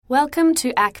Welcome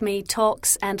to ACME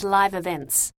Talks and Live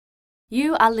Events.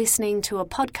 You are listening to a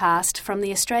podcast from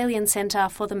the Australian Centre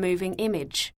for the Moving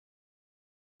Image.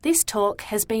 This talk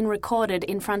has been recorded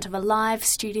in front of a live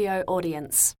studio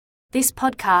audience. This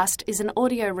podcast is an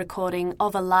audio recording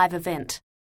of a live event.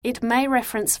 It may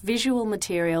reference visual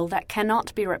material that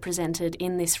cannot be represented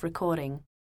in this recording.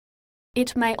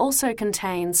 It may also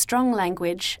contain strong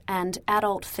language and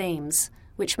adult themes,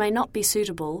 which may not be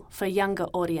suitable for younger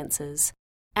audiences,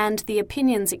 and the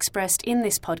opinions expressed in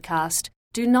this podcast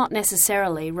do not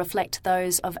necessarily reflect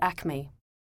those of ACME.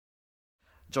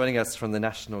 Joining us from the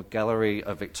National Gallery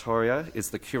of Victoria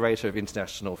is the Curator of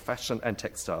International Fashion and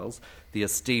Textiles, the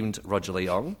esteemed Roger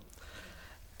Leong.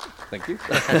 Thank you.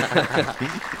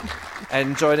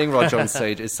 And joining Roger on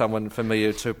stage is someone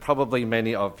familiar to probably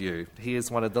many of you. He is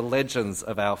one of the legends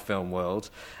of our film world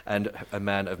and a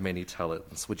man of many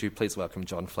talents. Would you please welcome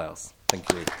John Flaus? Thank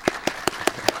you.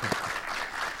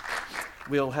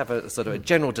 We'll have a sort of a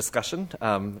general discussion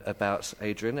about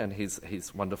Adrian and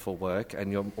his wonderful work, and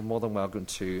you're more than welcome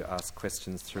to ask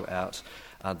questions throughout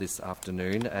this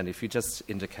afternoon. And if you just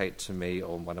indicate to me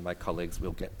or one of my colleagues,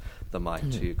 we'll get the mic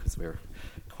to you because we're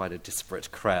quite a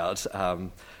disparate crowd.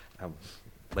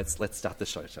 Let's start the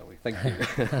show, shall we? Thank you.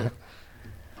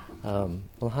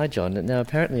 Well, hi, John. Now,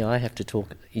 apparently I have to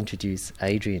introduce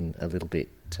Adrian a little bit.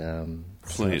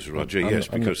 Please, Roger, yes,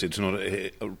 because it's not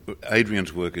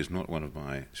Adrian's work is not one of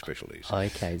my specialties.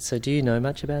 Okay, so do you know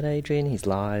much about Adrian, his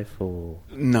life, or...?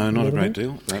 No, not a great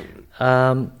deal.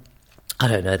 I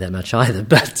don't know that much either,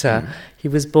 but he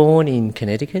was born in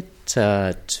Connecticut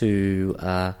to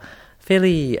a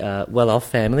fairly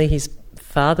well-off family. His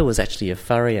father was actually a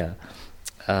furrier,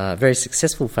 a very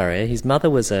successful furrier. His mother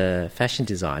was a fashion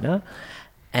designer,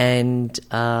 and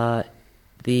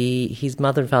his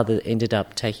mother and father ended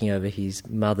up taking over his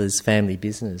mother's family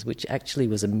business, which actually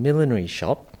was a millinery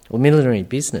shop or millinery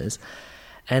business,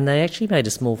 and they actually made a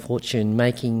small fortune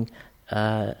making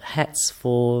hats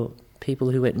for people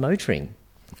who went motoring,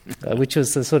 which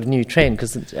was the sort of new trend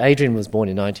because Adrian was born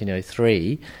in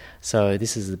 1903, so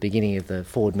this is the beginning of the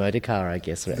Ford motor car, I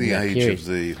guess. The age of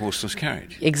the horseless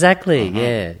carriage. Exactly,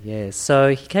 yeah.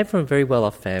 So he came from a very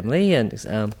well-off family,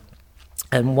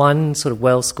 and one sort of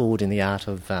well-schooled in the art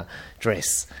of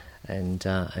dress and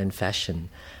fashion.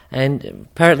 And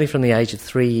apparently from the age of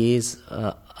 3 years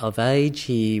of age,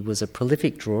 he was a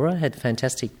prolific drawer, had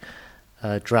fantastic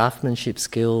draftsmanship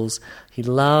skills. He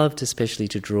loved especially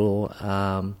to draw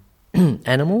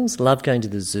animals, loved going to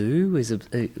the zoo.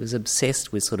 He was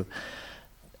obsessed with sort of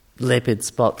leopard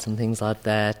spots and things like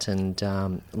that, and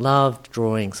loved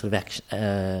drawing sort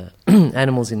of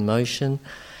animals in motion.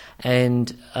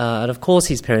 And of course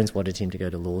his parents wanted him to go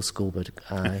to law school, but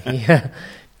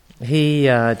he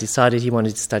decided he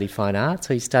wanted to study fine art,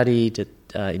 so he studied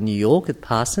in New York at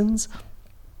Parsons,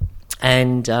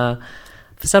 and for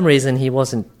some reason he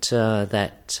wasn't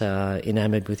that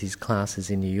enamoured with his classes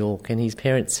in New York, and his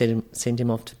parents sent him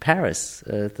off to Paris.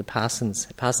 The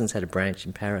Parsons had a branch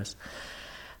in Paris.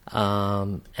 He,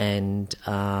 I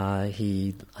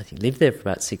think, lived there for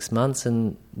about 6 months,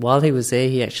 and while he was there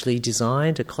he actually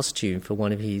designed a costume for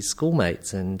one of his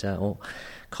schoolmates or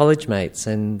college mates,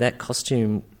 and that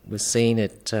costume was seen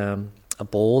at a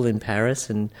ball in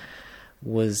Paris and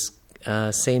was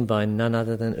seen by none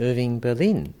other than Irving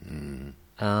Berlin.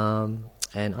 And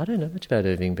I don't know much about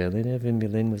Irving Berlin. Irving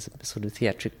Berlin was a sort of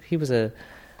he was a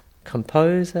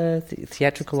composer,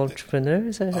 theatrical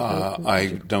entrepreneur?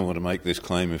 I don't want to make this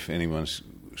claim if anyone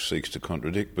seeks to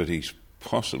contradict, but he's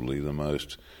possibly the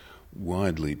most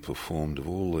widely performed of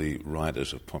all the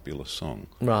writers of popular song.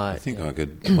 Right. I think I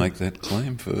could make that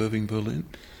claim for Irving Berlin.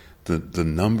 The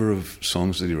number of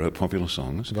songs that he wrote, popular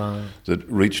songs, right, that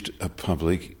reached a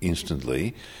public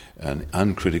instantly, an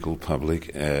uncritical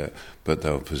public, but they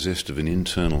were possessed of an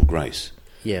internal grace.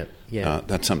 Yeah.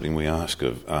 That's something we ask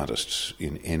of artists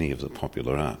in any of the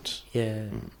popular arts. Yeah,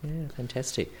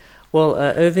 fantastic. Well,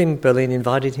 Irving Berlin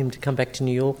invited him to come back to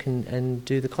New York and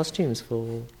do the costumes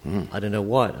for, I don't know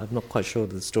what, I'm not quite sure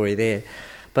of the story there.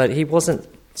 But he wasn't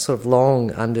sort of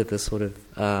long under the sort of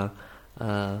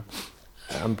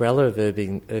umbrella of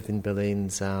Irving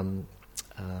Berlin's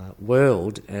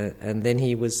world, and then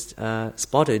he was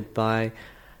spotted by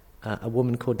a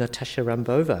woman called Natasha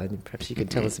Rambova, and perhaps you could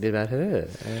tell us a bit about her.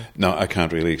 No, I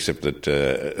can't really, except that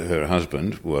her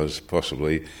husband was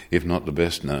possibly, if not the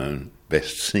best-known,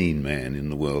 best-seen man in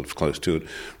the world, close to it,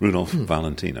 Rudolph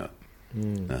Valentino.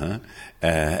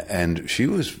 And she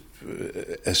was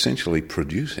essentially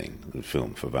producing the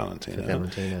film for Valentino.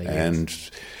 Yes.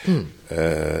 And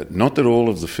not that all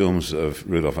of the films of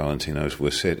Rudolph Valentino's were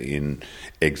set in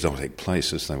exotic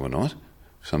places, they were not.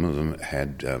 Some of them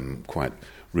had quite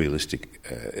realistic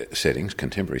settings,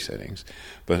 contemporary settings.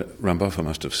 But Rumbofa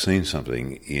must have seen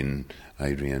something in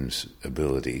Adrian's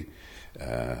ability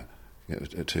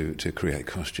to create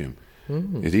costume.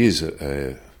 It is,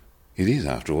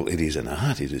 after all, it is an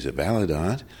art. It is a valid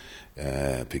art,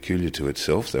 peculiar to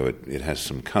itself, though it has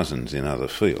some cousins in other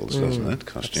fields, doesn't it?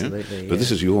 Costume. Absolutely, but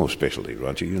this is your specialty,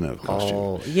 Roger. You know costume.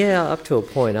 Oh, yeah, up to a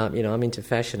point. I'm into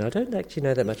fashion. I don't actually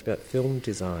know that much about film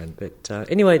design, but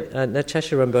anyway,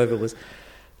 Natasha Rumbofa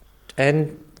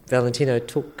and Valentino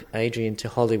took Adrian to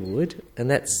Hollywood, and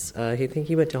that's I think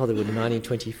he went to Hollywood in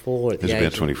 1924. He's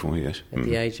about 24, yes. At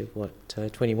the age of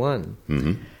 21,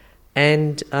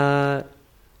 and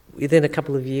within a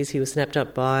couple of years, he was snapped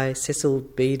up by Cecil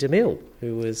B. DeMille,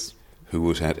 who was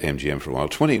at MGM for a while.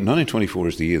 1924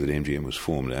 is the year that MGM was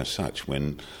formed as such,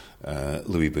 when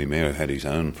Louis B. Mayer had his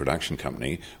own production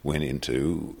company, went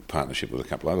into partnership with a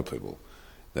couple other people.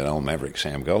 That old maverick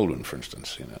Sam Goldwyn, for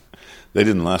instance, they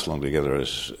didn't last long together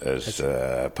as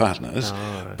partners,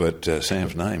 but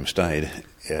Sam's name stayed,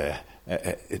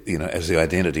 as the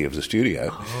identity of the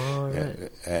studio,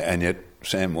 and yet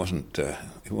Sam wasn't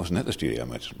at the studio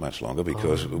much longer,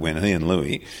 because when he and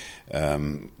Louis,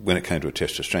 when it came to a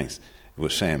test of strength, it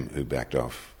was Sam who backed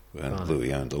off. And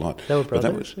Louis owned a lot. They were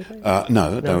brothers?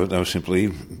 No, they were simply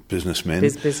businessmen.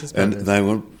 Businessmen. And they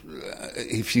were,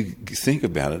 if you think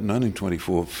about it,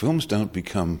 1924, films don't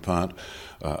become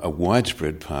a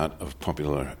widespread part of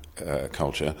popular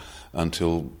culture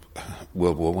until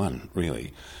World War I,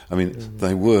 really. I mean,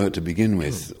 they were, to begin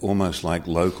with, almost like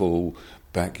local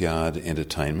backyard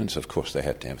entertainments. Of course, they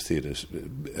had to have theatres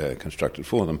constructed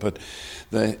for them, but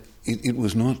it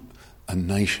was not a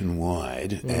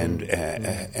nationwide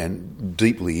and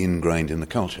deeply ingrained in the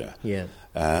culture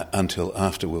until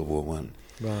after World War I.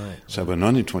 Right. So by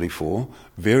 1924,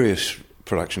 various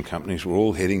production companies were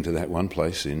all heading to that one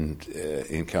place in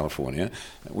California.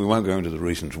 We won't go into the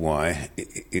reasons why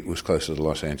it was closer to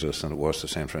Los Angeles than it was to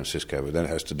San Francisco, but that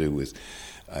has to do with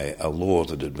a law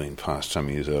that had been passed some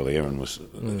years earlier and was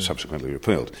subsequently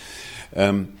repealed.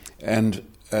 And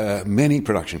many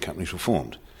production companies were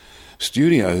formed.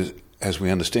 Studios, as we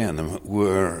understand them,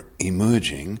 were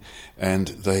emerging, and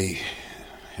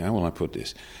how will I put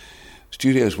this?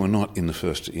 Studios were not in the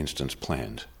first instance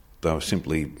planned. They were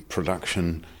simply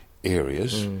production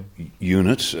areas,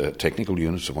 units, technical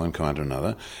units of one kind or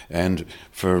another, and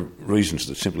for reasons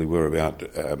that simply were about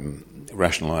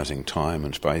rationalising time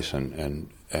and space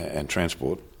and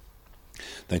transport,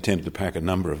 they tended to pack a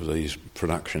number of these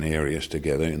production areas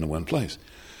together in the one place.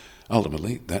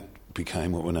 Ultimately, that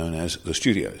became what were known as the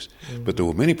studios. But there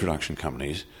were many production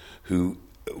companies who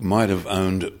might have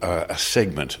owned a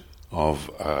segment of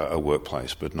a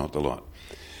workplace, but not the lot.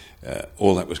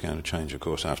 All that was going to change, of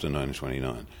course, after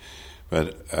 1929.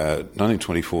 But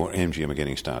 1924, MGM are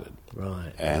getting started.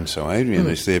 Right. And so Adrian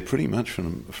is there pretty much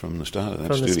from the start of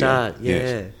that studio. From the start, yeah.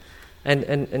 Yes. And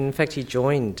in fact, he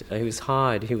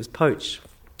was poached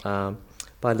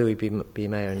by Louis B.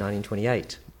 Mayer in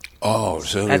 1928. Oh,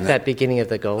 so at that beginning of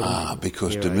the golden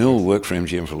because era, DeMille worked for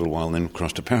MGM for a little while and then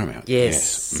crossed to Paramount.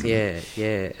 Yes.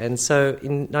 Yeah. And so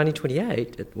in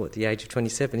 1928, at the age of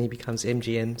 27, he becomes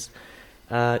MGM's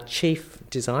chief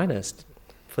designer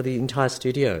for the entire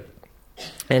studio.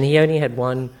 And he only had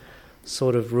one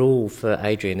sort of rule for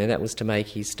Adrian, and that was to make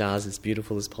his stars as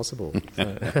beautiful as possible.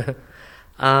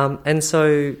 And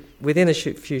so within a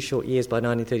few short years, by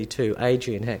 1932,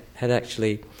 Adrian had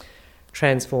actually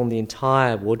transformed the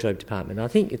entire wardrobe department. I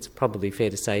think it's probably fair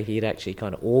to say he had actually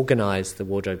kind of organised the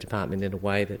wardrobe department in a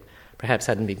way that perhaps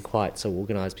hadn't been quite so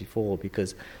organised before,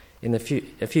 because in a few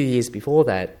years before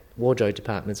that, wardrobe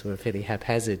departments were a fairly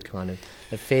haphazard kind of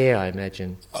affair, I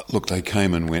imagine. Look, they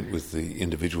came and went with the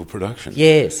individual production.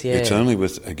 Yes, yeah. It's only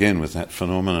with that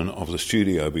phenomenon of the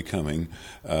studio becoming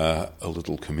a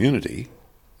little community,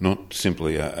 not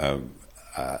simply a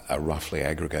roughly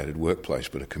aggregated workplace,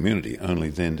 but a community. Only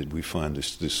then did we find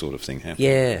this sort of thing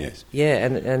happening.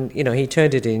 And he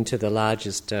turned it into the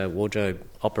largest wardrobe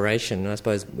operation. I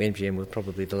suppose MGM was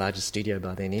probably the largest studio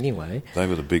by then anyway. They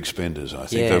were the big spenders, I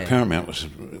think. Though Paramount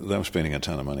they were spending a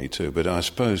ton of money too, but I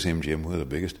suppose MGM were the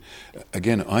biggest.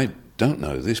 Again, I don't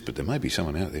know this, but there may be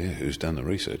someone out there who's done the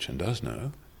research and does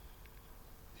know.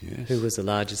 Yes. Who was the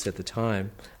largest at the time?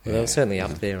 Well, they were certainly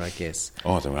up there, I guess.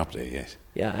 Oh, they were up there, yes.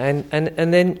 Yeah, and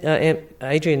then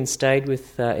Adrian stayed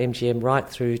with MGM right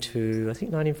through to, I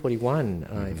think, 1941,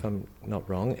 if I'm not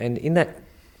wrong. And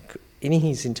in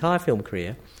his entire film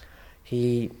career,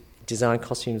 he designed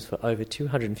costumes for over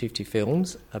 250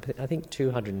 films. I think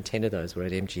 210 of those were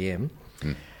at MGM.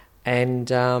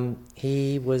 And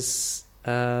he was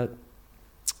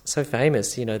so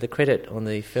famous, the credit on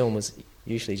the film was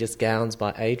usually just Gowns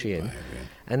by Adrian.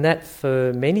 And that,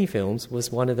 for many films,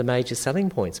 was one of the major selling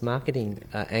points, marketing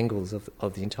angles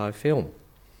of the entire film.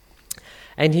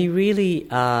 And he really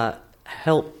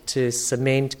helped to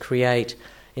cement, create,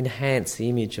 enhance the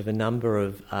image of a number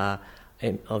of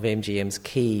MGM's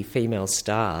key female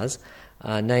stars,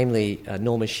 namely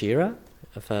Norma Shearer,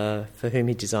 for whom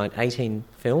he designed 18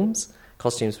 films,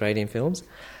 costumes for 18 films.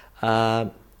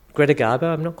 Greta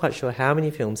Garbo, I'm not quite sure how many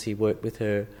films he worked with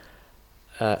her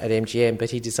at MGM, but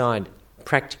he designed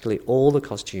practically all the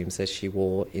costumes that she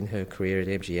wore in her career at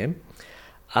MGM.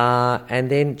 And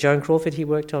then Joan Crawford, he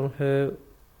worked on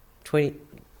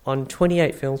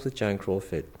 28 films with Joan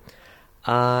Crawford.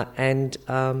 And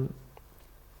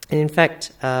in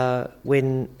fact,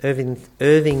 when Irving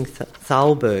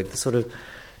Thalberg, the sort of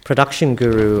production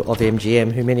guru of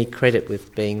MGM, who many credit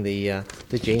with being the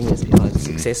genius behind the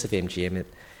success of MGM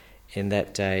in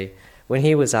that day, when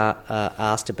he was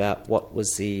asked about what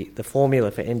was the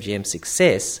formula for MGM's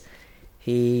success,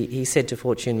 he said to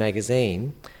Fortune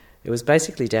magazine, it was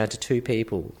basically down to two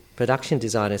people, production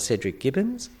designer Cedric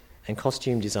Gibbons and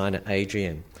costume designer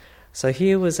Adrian. So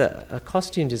here was a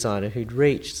costume designer who'd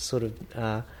reached sort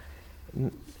of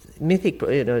mythic,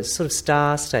 sort of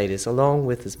star status, along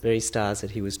with the very stars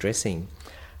that he was dressing.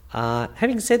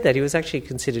 Having said that, he was actually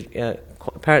considered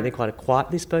apparently quite a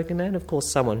quietly spoken man. Of course,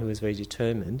 someone who was very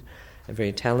determined and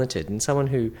very talented, and someone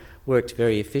who worked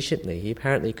very efficiently. He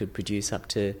apparently could produce up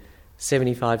to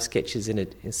 75 sketches in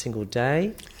a single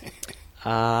day.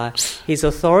 His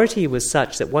authority was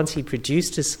such that once he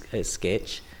produced a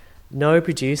sketch, no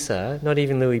producer, not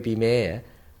even Louis B. Mayer,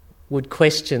 would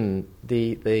question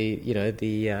the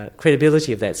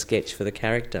credibility of that sketch for the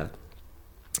character.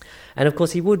 And of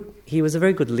course, he was a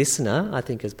very good listener, I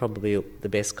think, as probably the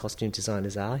best costume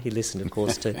designers are. He listened, of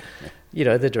course, to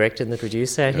the director and the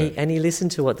producer, and he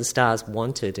listened to what the stars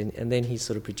wanted, and then he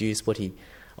sort of produced what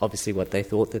they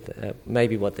thought that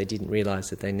maybe what they didn't realise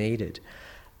that they needed.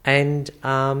 And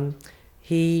I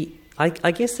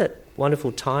guess that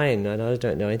wonderful tie-in, and I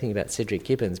don't know anything about Cedric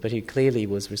Gibbons, but he clearly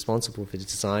was responsible for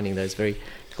designing those very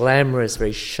glamorous,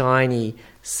 very shiny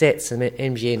sets, and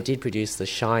MGM did produce the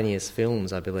shiniest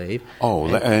films, I believe.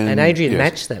 And Adrian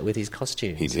matched that with his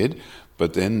costumes. He did,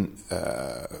 but then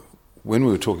when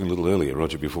we were talking a little earlier,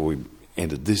 Roger, before we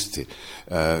ended this,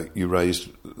 you raised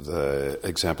the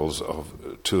examples of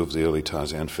two of the early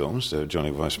Tarzan films,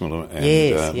 Johnny Weissmuller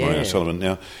and Maureen O'Sullivan.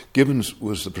 Now, Gibbons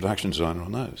was the production designer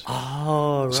on those.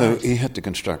 Oh, right. So he had to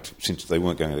construct, since they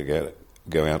weren't going to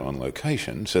go out on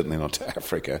location, certainly not to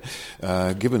Africa,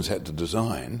 Gibbons had to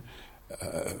design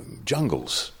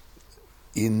jungles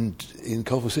in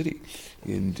Culver City,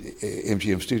 in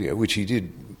MGM Studio, which he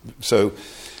did. So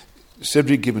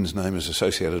Cedric Gibbons' name is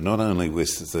associated not only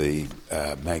with the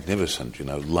magnificent,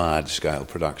 large-scale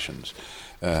productions,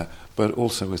 but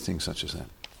also with things such as that.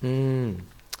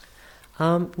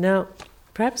 Now,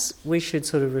 perhaps we should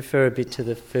sort of refer a bit to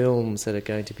the films that are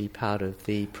going to be part of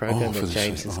the program that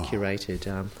James has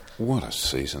curated. What a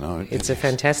season! It's a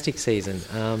fantastic season.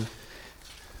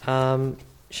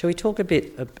 Shall we talk a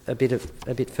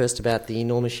bit first about the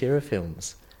Norma Shearer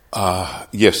films?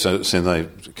 Yes, so they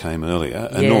came earlier.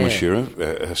 And Norma Shearer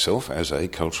herself as a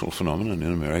cultural phenomenon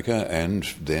in America, and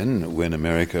then when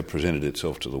America presented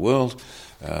itself to the world,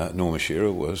 Norma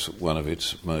Shearer was one of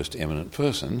its most eminent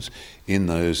persons in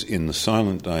the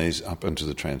silent days up into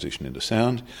the transition into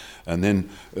sound. And then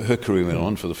her career went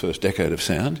on for the first decade of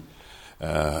sound.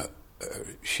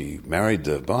 She married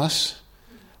the boss.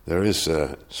 There is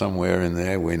somewhere in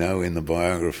there, we know in the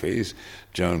biographies,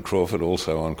 Joan Crawford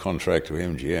also on contract to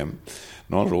MGM.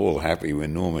 Not at all happy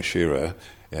when Norma Shearer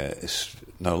is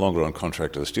no longer on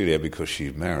contract to the studio because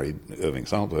she's married Irving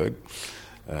Thalberg.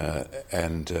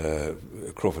 And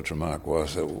Crawford's remark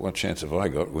was, what chance have I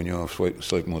got when you're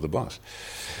sleeping with the boss?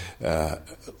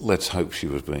 Let's hope she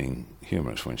was being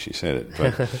humorous when she said it.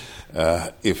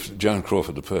 But if Joan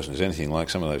Crawford, the person, is anything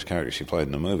like some of those characters she played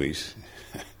in the movies,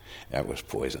 that was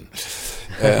poison.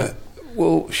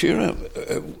 Well, Shearer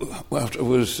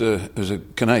was a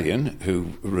Canadian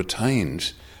who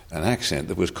retained an accent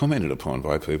that was commented upon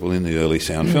by people in the early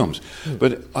sound films.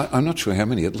 But I'm not sure how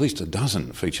many, at least a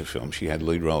dozen feature films she had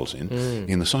lead roles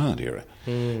in the silent era.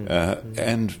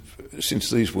 And since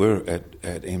these were at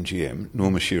MGM,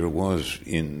 Norma Shearer was,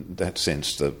 in that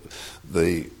sense,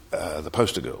 the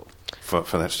poster girl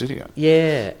for that studio.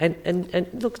 Yeah, and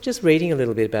look, just reading a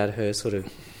little bit about her sort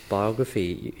of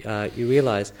biography, you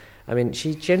realise, I mean,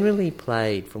 she generally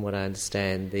played, from what I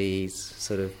understand, these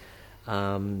sort of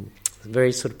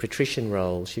very sort of patrician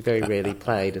roles. She very rarely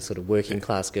played a sort of working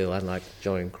class girl, unlike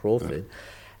Joan Crawford.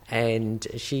 and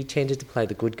she tended to play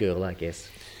the good girl, I guess,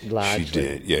 largely. She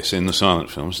did, yes. In the silent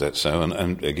films, that's so.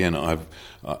 And again, I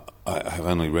have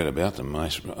only read about them. I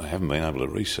haven't been able to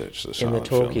research the silent films.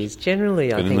 In the talkies, generally,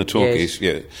 but I think. In the talkies,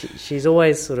 yeah. She's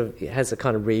always sort of has a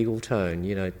kind of regal tone,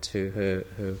 to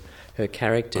her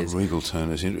characters. A regal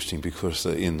tone is interesting because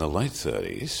in the late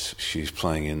 30s, she's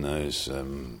playing in those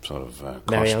sort of Marie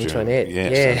costume. Antoinette,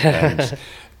 yes,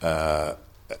 yeah.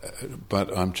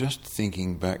 But I'm just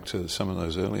thinking back to some of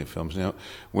those earlier films now,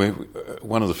 where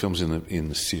one of the films in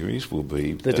the series will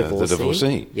be The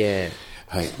Divorcee. Yeah.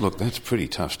 Hey, look, that's pretty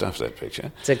tough stuff, that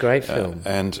picture. It's a great film.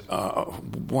 And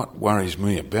what worries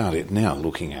me about it now,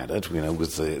 looking at it,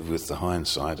 with the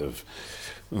hindsight of,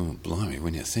 oh, blimey,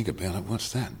 when you think about it,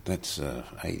 what's that? That's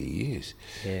 80 years.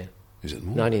 Yeah. Is it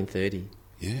more? 1930.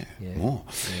 Yeah, Yeah. more.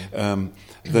 Yeah.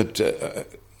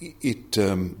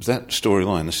 That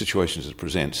storyline, the situations it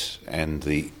presents, and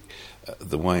the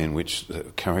way in which the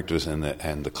characters and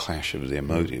the clash of their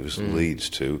motives leads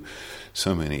to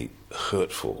so many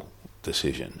hurtful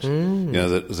decisions.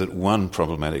 That one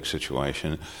problematic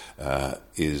situation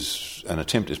is an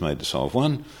attempt is made to solve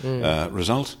one,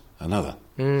 result another,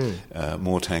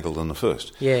 more tangled than the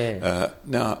first. Yeah.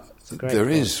 Now,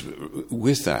 there's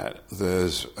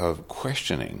a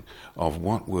questioning of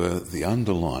what were the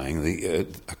underlying,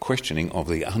 a questioning of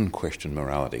the unquestioned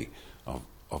morality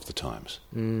of the times,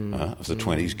 of the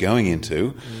 20s, going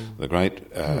into the great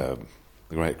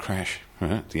crash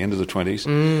at the end of the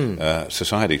 20s.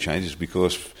 Society changes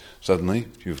because suddenly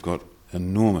you've got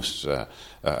enormous a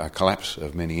collapse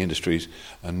of many industries,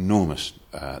 enormous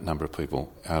number of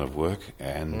people out of work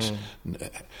and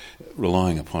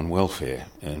relying upon welfare,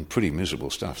 and pretty miserable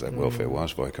stuff that welfare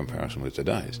was by comparison with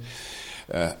today's.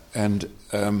 And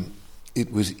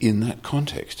it was in that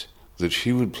context that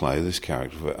she would play this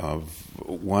character of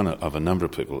one of a number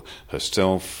of people: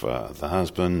 herself, the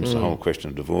husband, the whole question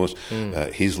of divorce,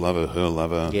 his lover, her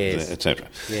lover, yes. etc.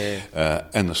 Yeah.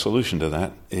 And the solution to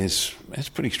that it's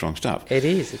pretty strong stuff. It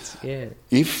is. Yeah.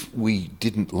 If we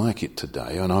didn't like it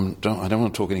today, and I don't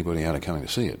want to talk anybody out of coming to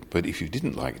see it, but if you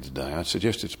didn't like it today, I'd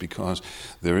suggest it's because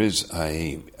there is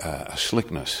a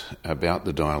slickness about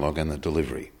the dialogue and the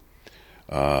delivery.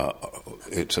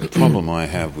 It's a problem I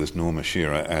have with Norma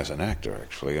Shearer as an actor,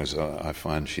 actually, as I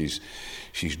find she's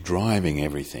driving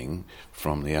everything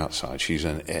from the outside. She's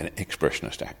an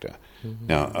expressionist actor. Mm-hmm.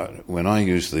 Now, when I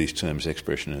use these terms,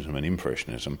 expressionism and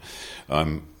impressionism,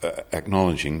 I'm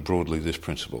acknowledging broadly this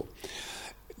principle.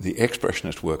 The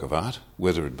expressionist work of art,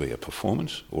 whether it be a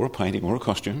performance or a painting or a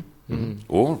costume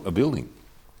or a building,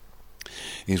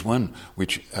 is one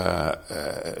which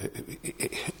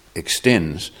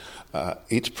extends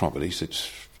its properties, its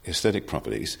aesthetic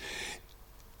properties,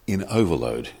 in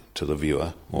overload to the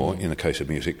viewer, or in the case of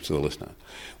music, to the listener.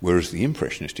 Whereas the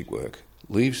impressionistic work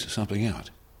leaves something out.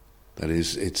 That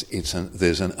is,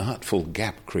 there's an artful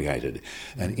gap created,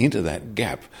 and into that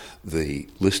gap, the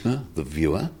listener, the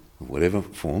viewer, whatever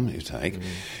form you take,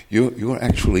 you're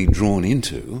actually drawn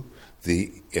into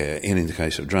and in the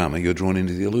case of drama, you're drawn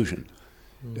into the illusion.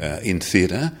 In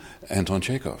theatre, Anton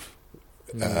Chekhov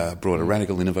brought a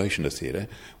radical innovation to theatre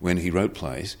when he wrote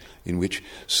plays in which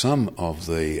some of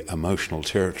the emotional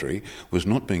territory was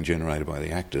not being generated by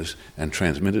the actors and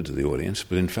transmitted to the audience,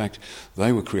 but in fact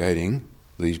they were creating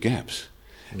these gaps,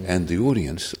 and the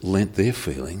audience lent their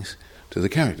feelings to the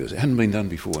characters. It hadn't been done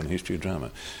before in the history of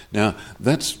drama. Now,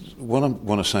 that's what I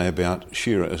want to say about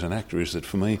Shearer as an actor, is that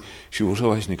for me, she was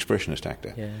always an expressionist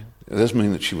actor. Yeah. It doesn't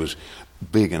mean that she was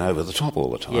big and over the top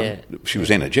all the time. Yeah. She was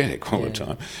energetic all the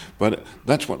time. But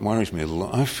that's what worries me a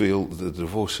little. I feel The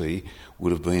Divorcee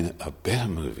would have been a better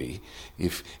movie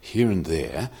if here and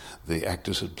there the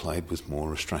actors had played with more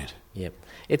restraint. Yep.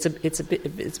 It's a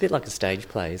bit like a stage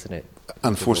play, isn't it?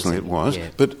 Unfortunately, it was. Yeah.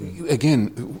 But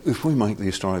again, if we make the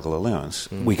historical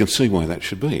allowance, we can see why that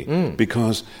should be.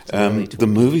 Because the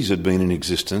movies had been in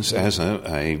existence as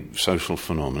a social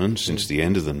phenomenon since the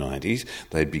end of the 90s.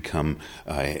 They'd become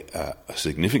a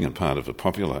significant part of the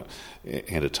popular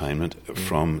entertainment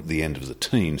from the end of the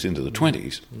teens into the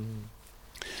 20s.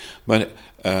 But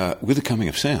with the coming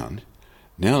of sound,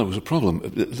 now there was a problem.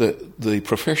 The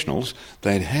professionals,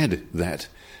 they'd had that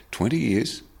 20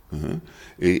 years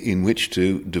in which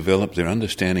to develop their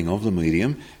understanding of the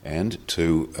medium and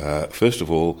to, first of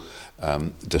all,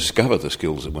 discover the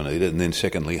skills that were needed, and then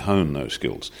secondly, hone those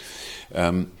skills.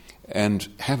 And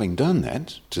having done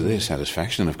that to their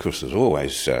satisfaction, of course there's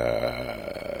always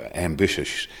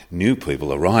ambitious new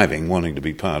people arriving wanting to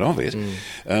be part of it,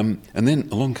 and then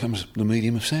along comes the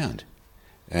medium of sound.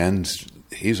 And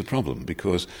here's a problem,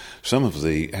 because some of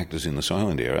the actors in the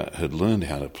silent era had learned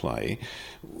how to play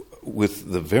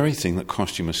with the very thing that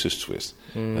costume assists with,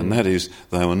 and that is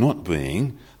they were not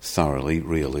being thoroughly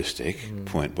realistic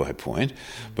point by point,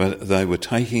 but they were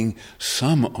taking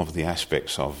some of the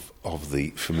aspects of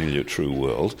the familiar true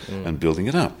world and building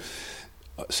it up.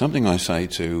 Something I say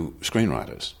to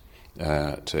screenwriters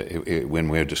when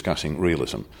we're discussing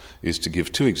realism is to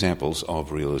give two examples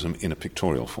of realism in a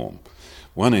pictorial form.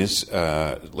 One is,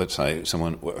 let's say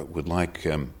someone would like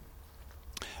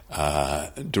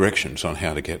directions on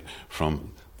how to get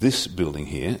from this building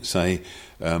here, say,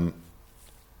 to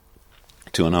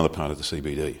another part of the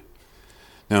CBD.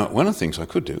 Now, one of the things I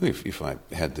could do, if I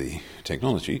had the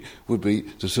technology, would be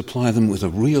to supply them with a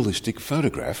realistic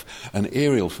photograph, an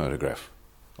aerial photograph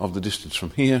of the distance from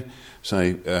here,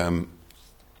 say,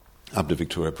 up to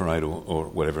Victoria Parade or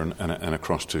whatever, and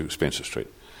across to Spencer Street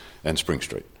and Spring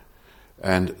Street.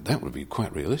 And that would be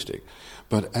quite realistic.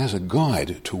 But as a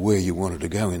guide to where you wanted to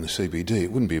go in the CBD,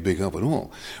 it wouldn't be a big help at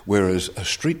all. Whereas a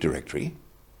street directory,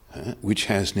 which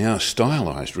has now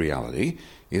stylised reality,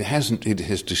 it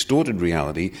has distorted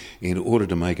reality in order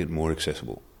to make it more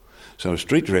accessible. So a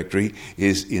street directory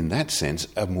is, in that sense,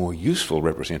 a more useful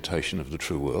representation of the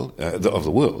true world, of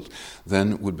the world,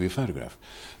 than would be a photograph.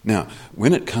 Now,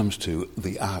 when it comes to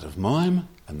the art of mime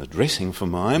and the dressing for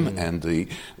mime and the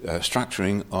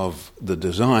structuring of the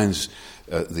designs,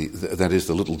 that is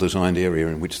the little designed area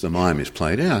in which the mime is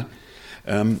played out,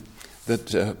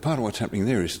 that part of what's happening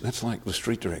there is that's like the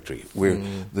street directory, where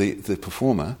the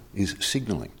performer is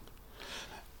signalling.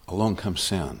 Along comes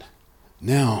sound.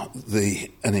 Now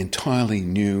an entirely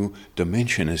new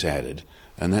dimension is added,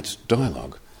 and that's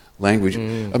dialogue, language.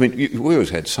 I mean, we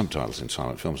always had subtitles in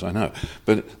silent films, I know,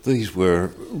 but these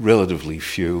were relatively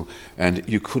few, and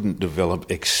you couldn't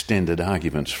develop extended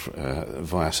arguments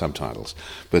via subtitles.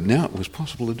 But now it was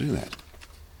possible to do that.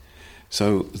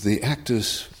 So the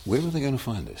actors, where were they going to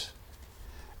find this?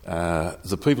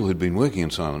 The people who'd been working in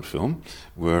silent film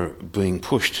were being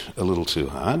pushed a little too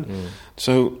hard.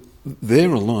 So their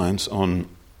reliance on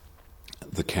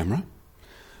the camera,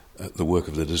 the work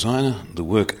of the designer, the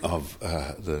work of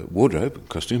the wardrobe,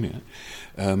 costumier,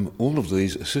 all of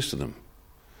these assisted them.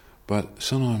 But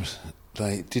sometimes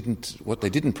what they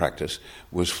didn't practice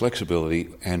was flexibility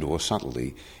and or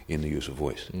subtlety in the use of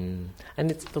voice. And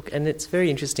it's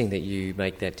very interesting that you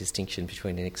make that distinction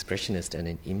between an expressionist and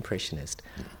an impressionist.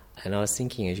 And I was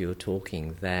thinking as you were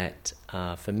talking that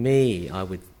for me, I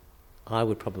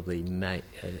would probably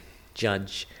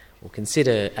judge or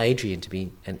consider Adrian to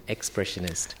be an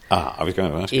expressionist. I was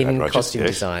going to ask you in that, Roger. costume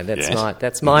design.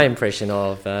 That's my impression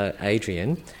of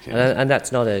Adrian, and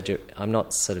that's not I'm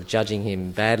not sort of judging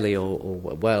him badly or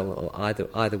well or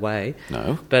either way.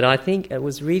 No. But I think it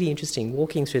was really interesting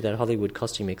walking through that Hollywood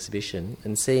costume exhibition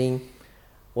and seeing.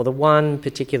 Well, the one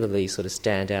particularly sort of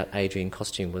standout Adrian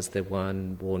costume was the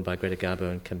one worn by Greta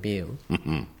Garbo and Camille.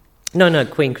 Mm-hmm. No,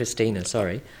 Queen Christina,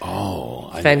 sorry.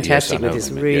 Oh, fantastic with this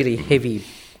really heavy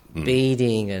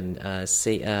beading and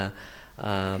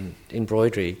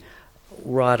embroidery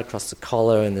right across the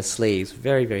collar and the sleeves,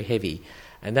 very, very heavy.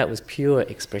 And that was pure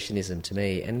expressionism to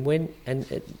me. And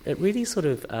it really sort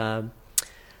of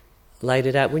laid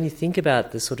it out. When you think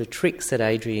about the sort of tricks that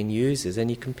Adrian uses and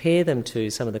you compare them to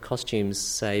some of the costumes,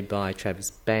 say, by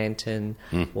Travis Banton,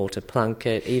 Walter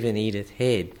Plunkett, even Edith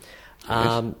Head,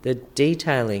 the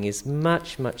detailing is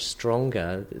much, much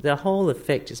stronger. The whole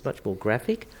effect is much more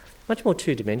graphic, much more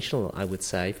two-dimensional, I would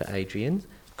say, for Adrian's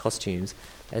costumes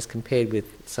as compared with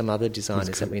some other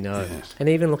designers that we know. Yes. And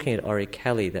even looking at Ori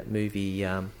Kelly, that movie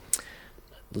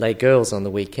Les Girls on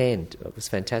the Weekend, it was a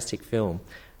fantastic film.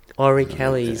 Ori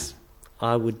Kelly's,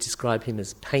 I would describe him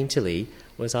as painterly,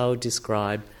 whereas I would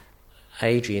describe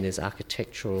Adrian as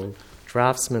architectural,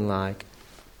 draftsman-like,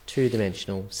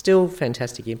 two-dimensional, still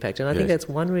fantastic impact. And I think that's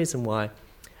one reason why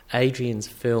Adrian's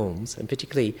films, and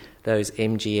particularly those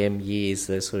MGM years,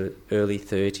 those sort of early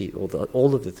 30s, or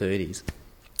all of the 30s,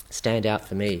 stand out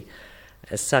for me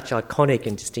as such iconic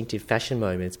and distinctive fashion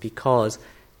moments because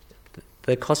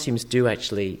the costumes do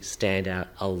actually stand out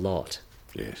a lot.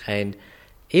 Yes. And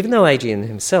even though Adrian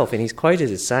himself, and he's quoted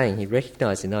as saying, he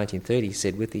recognised in 1930, he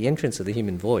said, with the entrance of the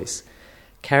human voice,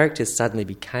 characters suddenly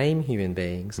became human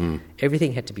beings.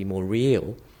 Everything had to be more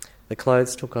real. The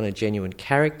clothes took on a genuine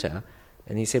character.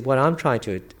 And he said, what I'm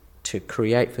trying to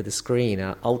create for the screen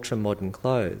are ultra-modern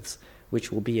clothes,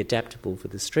 which will be adaptable for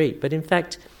the street. But in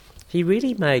fact, he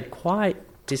really made quite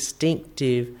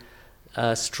distinctive,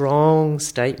 strong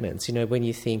statements. You know, when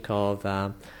you think of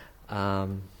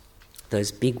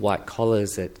those big white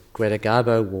collars that Greta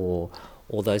Garbo wore,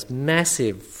 or those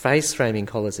massive face-framing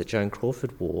collars that Joan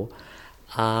Crawford wore,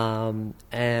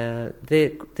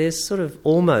 they're sort of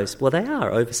almost, well, they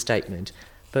are overstatement,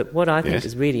 But what I think Yes.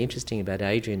 is really interesting about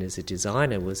Adrian as a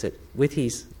designer was that with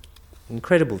his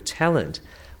incredible talent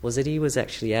was that he was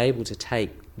actually able to take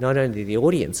not only the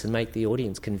audience and make the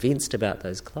audience convinced about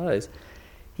those clothes,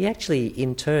 he actually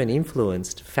in turn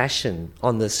influenced fashion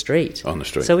on the street. On the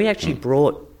street. So he actually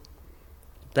brought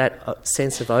that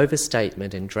sense of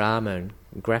overstatement and drama and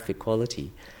graphic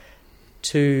quality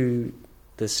to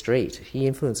the street. He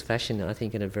influenced fashion, I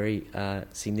think, in a very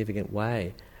significant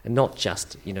way, and not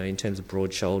just, in terms of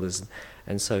broad shoulders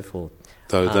and so forth.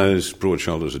 Though those broad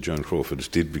shoulders of Joan Crawford's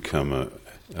did become a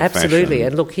Absolutely, fashion.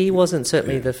 and look, he wasn't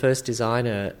certainly the first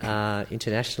designer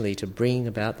internationally to bring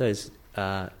about those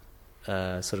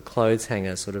sort of clothes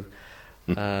hanger, sort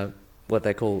of what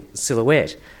they call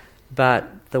silhouette.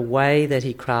 But the way that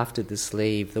he crafted the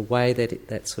sleeve, the way that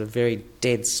that sort of very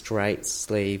dead straight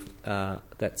sleeve,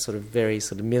 that sort of very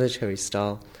sort of military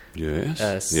style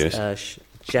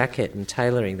jacket and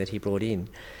tailoring that he brought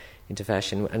into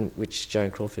fashion, and which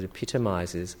Joan Crawford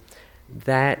epitomises,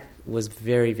 that was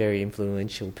very, very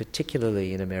influential,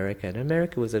 particularly in America. And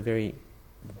America was a very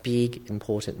big,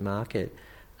 important market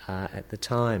at the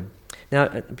time.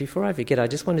 Now, before I forget, I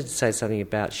just wanted to say something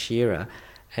about Shearer.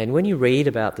 And when you read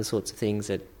about the sorts of things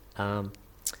that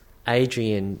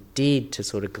Adrian did to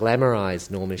sort of glamorise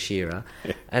Norma Shearer,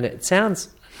 and it sounds,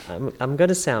 I'm going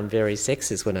to sound very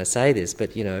sexist when I say this,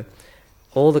 but,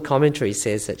 all the commentary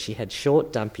says that she had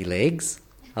short, dumpy legs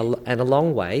and a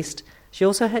long waist. She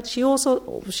was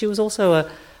also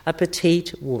a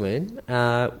petite woman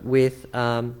with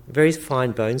very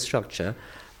fine bone structure,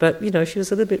 but she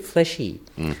was a little bit fleshy.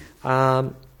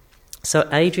 So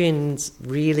Adrian's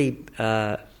really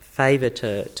favour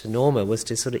to Norma was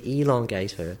to sort of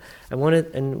elongate her,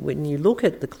 and when you look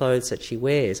at the clothes that she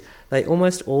wears, they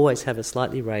almost always have a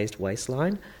slightly raised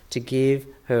waistline to give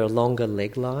her a longer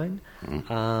leg line.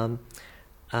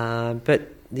 But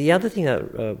the other thing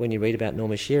when you read about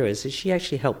Norma Shearer is that she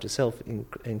actually helped herself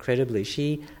incredibly.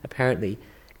 She apparently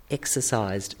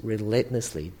exercised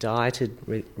relentlessly, dieted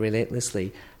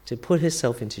relentlessly to put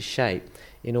herself into shape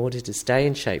in order to stay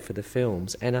in shape for the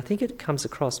films. And I think it comes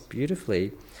across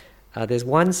beautifully. There's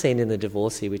one scene in The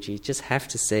Divorcee which you just have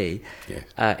to see. Yes.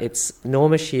 It's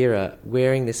Norma Shearer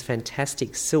wearing this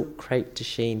fantastic silk crepe de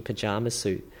chine pyjama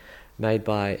suit made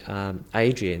by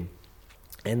Adrian.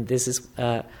 And there's this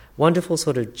wonderful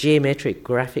sort of geometric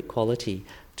graphic quality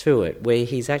to it, where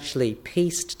he's actually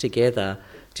pieced together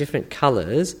different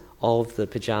colours of the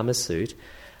pyjama suit.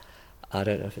 I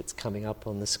don't know if it's coming up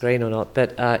on the screen or not,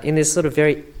 but in this sort of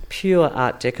very pure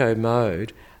Art Deco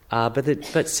mode,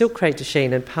 but silk crepe de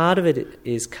chine, and part of it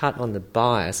is cut on the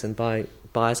bias, and by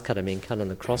bias cut I mean cut on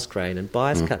the cross grain, and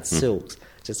bias cut silks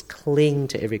just cling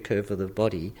to every curve of the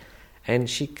body, and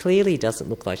she clearly doesn't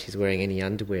look like she's wearing any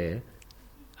underwear.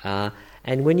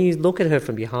 And when you look at her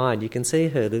from behind, you can see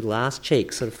her little ass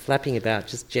cheeks sort of flapping about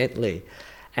just gently.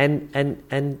 And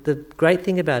the great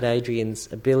thing about Adrian's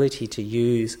ability to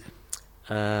use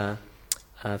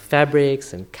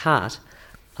fabrics and cut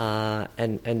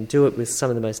and do it with some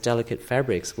of the most delicate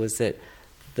fabrics was that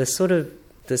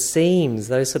the seams,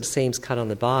 those sort of seams cut on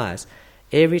the bias,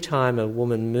 every time a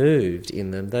woman moved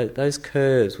in them, those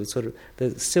curves would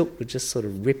the silk would just sort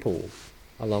of ripple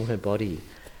along her body.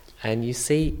 And you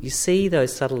see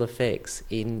those subtle effects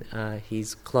in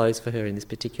his clothes for her in this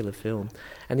particular film.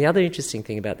 And the other interesting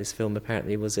thing about this film,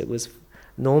 apparently, was it was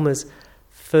Norma's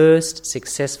first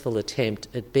successful attempt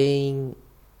at being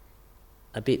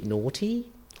a bit naughty,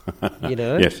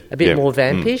 Yes. a bit more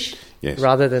vampish, Yes.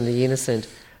 rather than the innocent,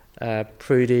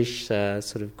 prudish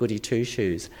sort of goody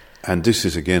two-shoes. And this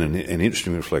is, again, an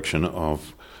interesting reflection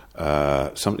of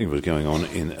something that was going on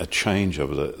in a change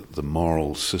of the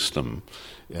moral system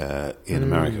in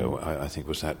America, I think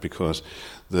was that, because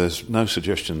there's no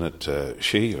suggestion that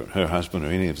she or her husband or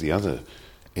any of the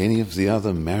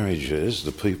other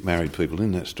marriages, married people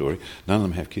in that story, none of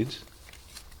them have kids.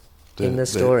 In the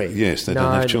story? Yes, they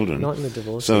don't have children. Not in The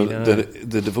Divorcee, So no.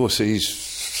 the divorcees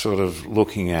sort of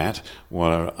looking at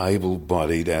what are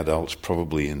able-bodied adults,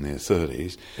 probably in their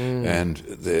 30s, and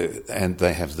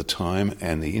they have the time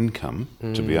and the income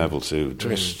to be able to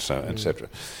dress, etc.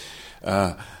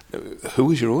 Who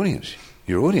was your audience?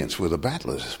 Your audience were the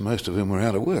battlers, most of whom were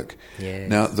out of work. Yes.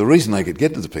 Now, the reason they could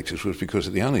get to the pictures was because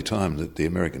the only time that the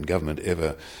American government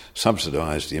ever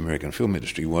subsidised the American film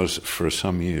industry was for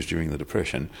some years during the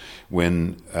Depression,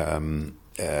 when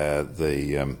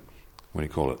the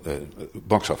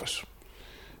box office.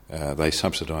 They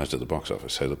subsidised at the box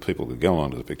office so that people could go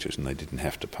onto the pictures and they didn't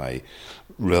have to pay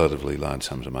relatively large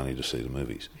sums of money to see the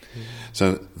movies.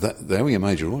 So they were your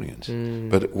major audience.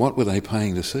 But what were they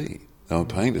paying to see? They were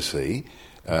paying to see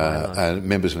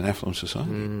members of an affluent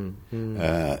society,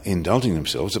 indulging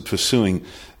themselves, pursuing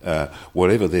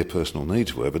whatever their personal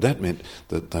needs were, but that meant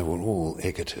that they were all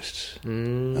egotists.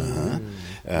 And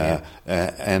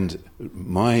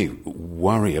my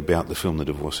worry about the film The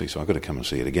Divorcee, so I've got to come and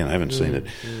see it again. I haven't seen it.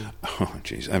 Oh,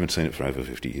 geez, I haven't seen it for over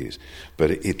 50 years,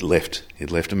 but it left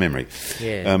a memory.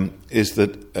 Yeah. Is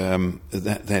that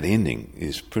that ending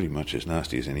is pretty much as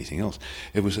nasty as anything else.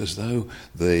 It was as though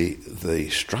the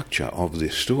structure of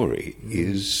this story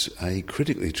is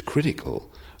critical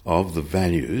of the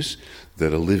values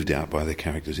that are lived out by the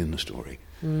characters in the story.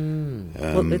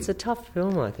 Well, it's a tough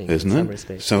film, I think, isn't in some it?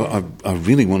 respects. So yeah. I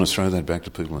really want to throw that back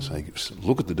to people and say,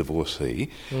 look at The Divorcee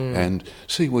and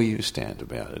see where you stand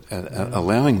about it,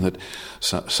 allowing that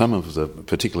some of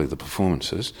particularly the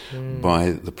performances,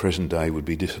 by the present day would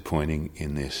be disappointing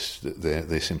in they're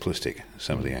simplistic,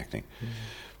 some of the acting.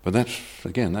 But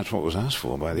that's what was asked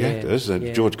for by the actors.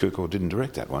 George Cukor didn't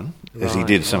direct that one, as he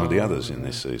did some of the others in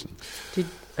this season.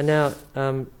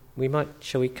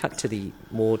 Shall we cut to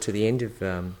the end of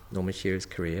Norma Shearer's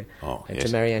career to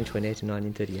Marie Antoinette in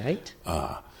 1938?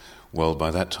 Well,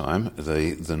 by that time,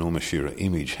 the Norma Shearer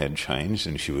image had changed,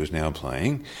 and she was now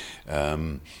playing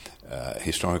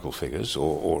historical figures,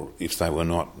 or if they were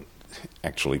not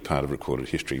actually part of recorded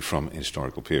history, from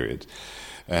historical periods.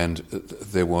 And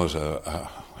there was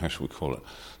how should we call it?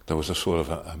 There was a sort of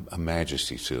a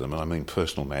majesty to them. I mean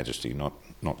personal majesty, not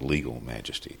legal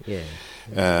majesty.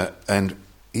 And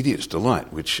Idiot's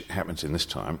Delight, which happens in this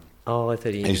time,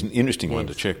 is an interesting one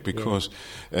to check, because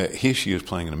here she is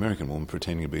playing an American woman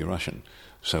pretending to be Russian.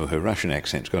 So her Russian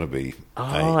accent's got to be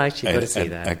a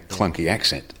clunky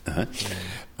accent.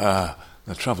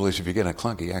 The trouble is, if you get a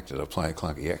clunky actor to play a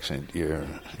clunky accent, you're...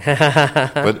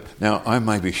 But now, I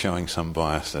may be showing some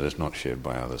bias that is not shared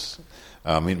by others.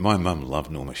 I mean, my mum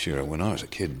loved Norma Shearer. When I was a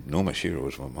kid, Norma Shearer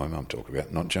was what my mum talked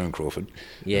about, not Joan Crawford,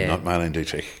 not Marlene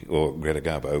Dietrich or Greta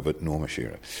Garbo, but Norma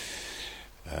Shearer.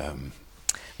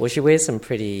 Well, she wears some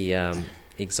pretty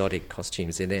exotic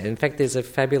costumes in there. In fact, there's a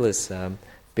fabulous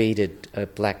beaded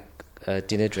black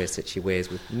dinner dress that she wears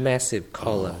with massive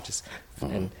collar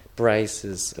and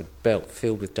braces, a belt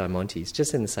filled with diamantes,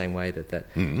 just in the same way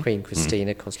that Queen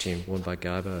Christina costume worn by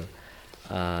Garbo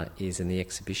is in the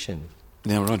exhibition.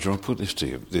 Now, Roger, I'll put this to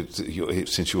you.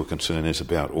 Since your concern is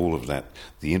about all of that,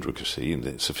 the intricacy and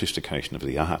the sophistication of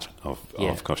the art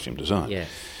of costume design,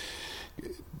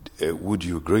 would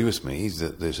you agree with me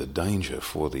that there's a danger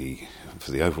for the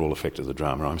overall effect of the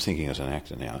drama? I'm thinking as an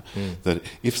actor now, that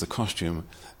if the costume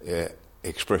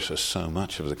expresses so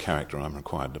much of the character I'm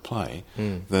required to play,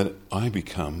 that I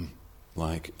become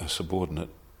like a subordinate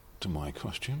to my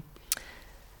costume?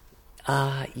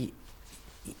 Well,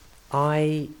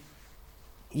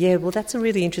 that's a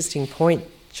really interesting point,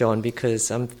 John,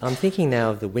 because I'm thinking now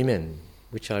of The Women,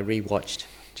 which I rewatched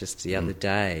just the other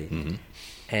day,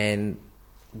 and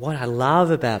what I love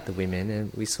about The Women,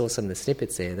 and we saw some of the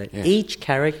snippets there, that each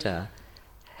character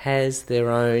has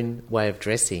their own way of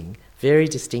dressing, very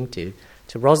distinctive.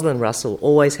 So Rosalind Russell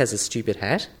always has a stupid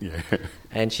hat,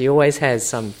 and she always has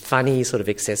some funny sort of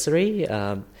accessory,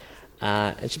 and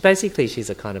she's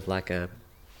a kind of like a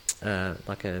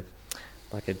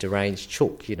deranged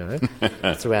chook,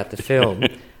 throughout the film.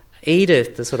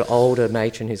 Edith, the sort of older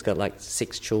matron who's got like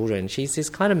 6 children, she's this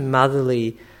kind of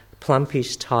motherly,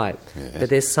 plumpish type, but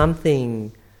there's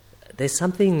something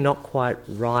not quite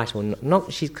right, or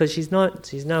not. She's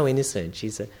no innocent.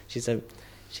 She's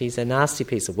a nasty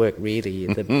piece of work, really,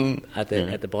 at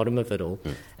the bottom of it all.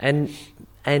 And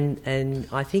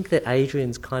I think that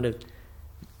Adrian's kind of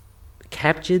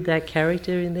captured that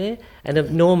character in there.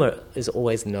 And Norma is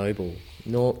always noble.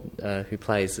 Who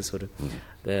plays the sort of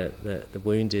the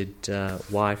wounded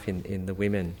wife in The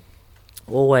Women,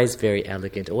 always very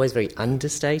elegant, always very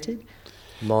understated,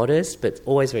 modest, but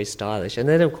always very stylish. And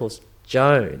then, of course,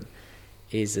 Joan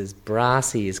is as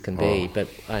brassy as can be,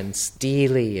 and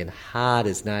steely and hard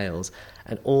as nails,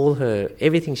 and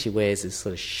everything she wears is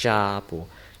sort of sharp or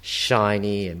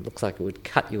shiny and looks like it would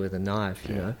cut you with a knife,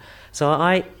 you know. So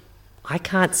I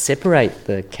can't separate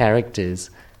the characters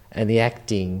and the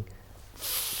acting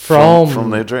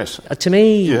from their dress. To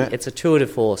me, it's a tour de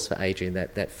force for Adrian,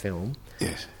 that film.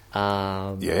 Yes.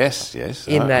 Yes.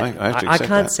 I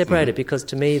can't separate it, because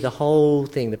to me the whole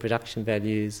thing, the production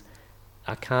values,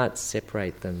 I can't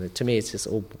separate them. To me, it's just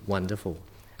all wonderful.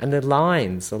 And the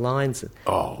lines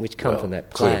which come from that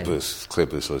play. Claire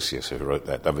Booth, yes, who wrote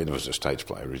that. I mean, it was a stage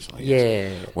play originally.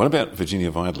 Yes. Yeah. What about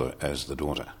Virginia Weidler as the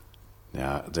daughter?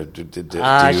 Now,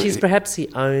 she's perhaps the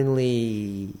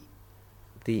only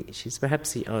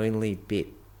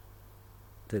bit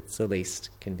that's the least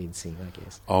convincing, I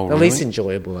guess. Oh, the really? least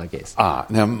enjoyable, I guess.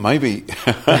 Now maybe,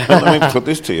 let me put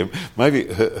this to you, maybe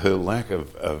her lack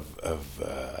of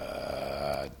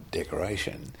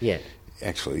decoration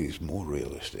actually is more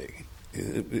realistic.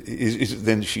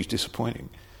 Then she's disappointing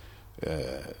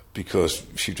because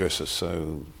she dresses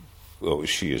so, well,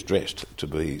 she is dressed to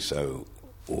be so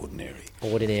ordinary.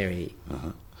 Ordinary.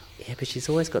 Uh-huh. Yeah, but she's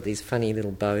always got these funny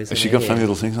little bows. Has she got funny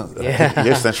little things like that? Yeah.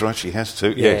 Yes, that's right, she has to.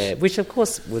 Yeah, yes. which of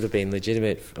course would have been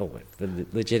legitimate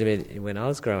when I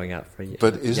was growing up. For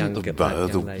but isn't the bow,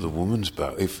 young the woman's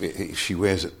bow, if she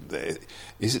wears it,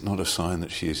 is it not a sign that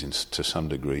she is to some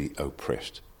degree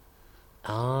oppressed?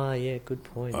 Ah, yeah, good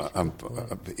point.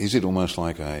 Is it almost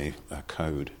like a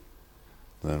code,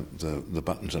 the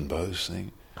buttons and bows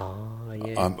thing? Oh,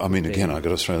 yeah. I mean, again, I've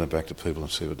got to throw that back to people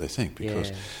and see what they think,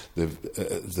 because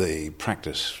the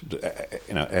practice,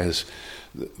 as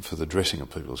for the dressing of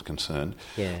people is concerned,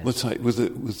 let's say with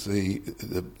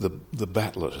the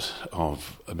battlers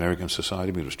of American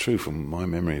society, but it was true from my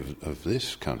memory of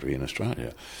this country in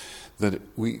Australia, that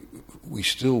we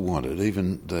still wanted,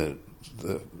 even the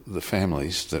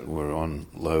families that were on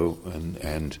low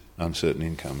and uncertain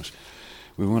incomes,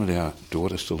 we wanted our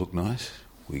daughters to look nice.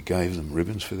 We gave them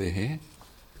ribbons for their hair,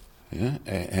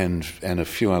 and a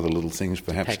few other little things,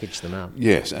 perhaps. Package them up.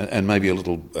 Yes, and maybe a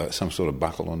little some sort of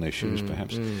buckle on their shoes,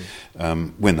 perhaps,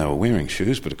 when they were wearing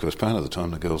shoes. But of course, part of the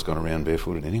time the girls got around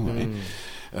barefooted anyway.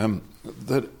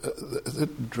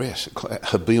 That dress,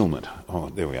 habiliment. Oh,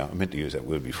 there we are. I meant to use that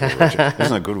word before. Isn't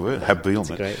that a good word? Habiliment. It's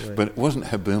a great word. But it wasn't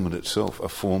habiliment itself a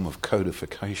form of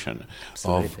codification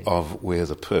of where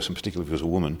the person, particularly if it was a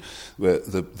woman, where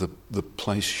the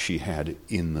place she had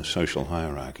in the social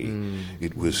hierarchy.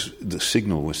 It was, the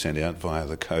signal was sent out via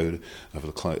the code of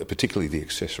the particularly the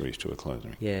accessories to her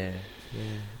clothing. Yeah,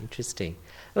 interesting.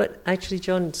 But actually,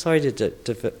 John, sorry to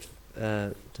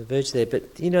diverge there,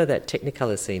 but you know that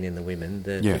Technicolor scene in The Women,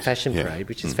 the fashion parade,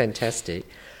 which is fantastic.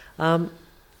 I've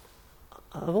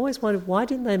always wondered, why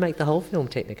didn't they make the whole film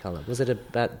Technicolor? Was it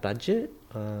about budget?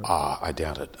 I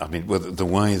doubt it. I mean, the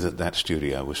way that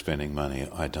studio was spending money,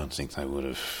 I don't think they would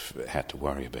have had to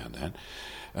worry about that.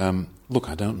 Look,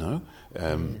 I don't know.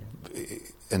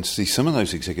 And see, some of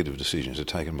those executive decisions are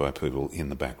taken by people in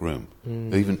the back room,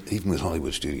 even with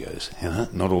Hollywood studios.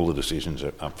 Not all the decisions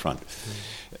are up front.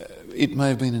 It may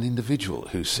have been an individual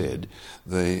who said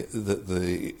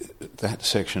that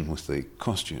section with the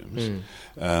costumes,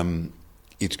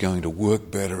 it's going to work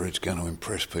better, it's going to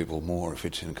impress people more if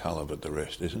it's in colour, but the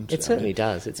rest isn't. It certainly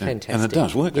does. It's fantastic. And it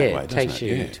does work that way, doesn't it? It takes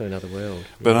you to another world.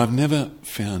 But I've never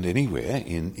found anywhere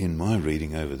in my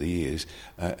reading over the years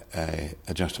a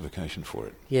justification for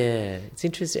it. Yeah, it's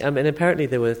interesting. And apparently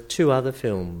there were 2 other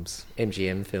films,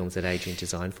 MGM films, that Adrian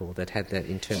designed for that had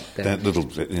that little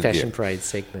fashion parade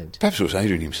segment. Perhaps it was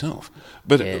Adrian himself.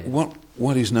 But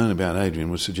what is known about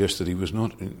Adrian would suggest that he was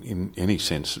not in any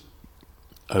sense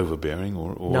overbearing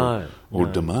or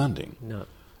demanding. No.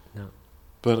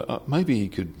 But maybe he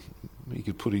could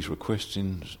put his requests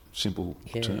in simple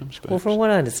terms. Perhaps. Well, from what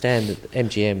I understand, that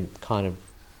MGM kind of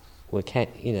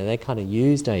they kind of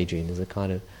used Adrian as a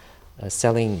kind of a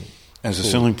selling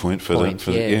point for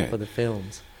the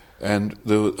films. And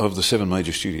of the 7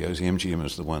 major studios, the MGM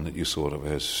is the one that you thought of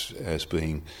as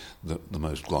being the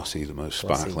most glossy, the most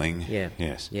sparkling. Yeah.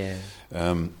 Yes. Yeah.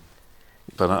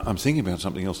 But I'm thinking about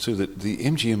something else too, that the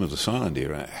MGM of the silent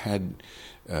era had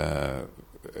a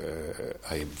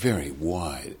very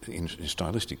wide, in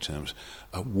stylistic terms,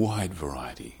 a wide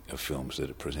variety of films that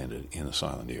it presented in the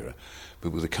silent era.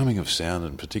 But with the coming of sound,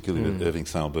 and particularly with Irving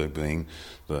Thalberg being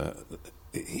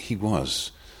he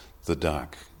was the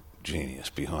dark genius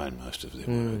behind most of their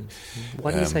work.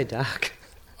 Why do you say dark?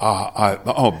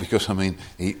 Because I mean,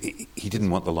 he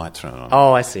didn't want the light thrown on him.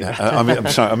 Oh, I see. I mean, I'm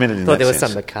sorry, I meant it in thought that there was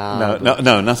sense. some macabre.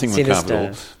 No, nothing sinister.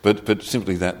 macabre at all. But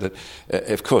simply that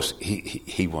of course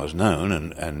he was known,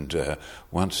 and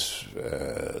once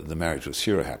the marriage with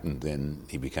Shearer happened, then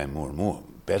he became more and more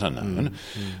better known.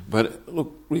 But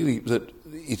look, really, that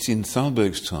it's in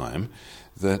Thalberg's time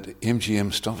that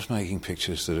MGM stops making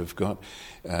pictures that have got,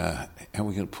 how are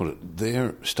we going to put it,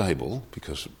 they're stable,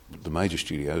 because the major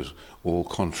studios all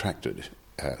contracted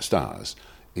stars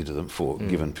into them for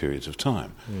given periods of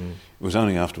time. It was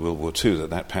only after World War II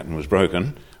that pattern was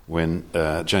broken, when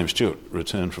James Stewart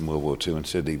returned from World War II and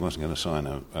said he wasn't going to sign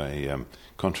a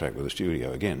contract with a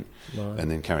studio again. Right.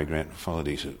 And then Cary Grant followed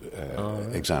his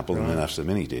example, and then after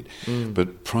many did.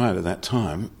 But prior to that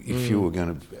time, if you were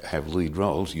going to have lead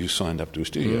roles, you signed up to a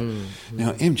studio.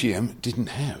 Now, MGM didn't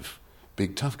have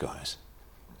big tough guys.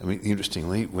 I mean,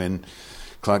 interestingly, when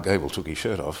Clark Gable took his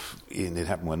shirt off, and it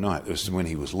happened one night. It was when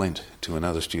he was lent to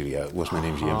another studio. It wasn't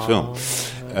an MGM film.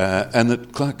 And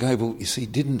that Clark Gable, you see,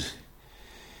 didn't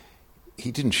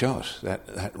show us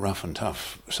that rough and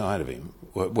tough side of him.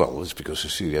 Well, it's because the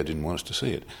studio didn't want us to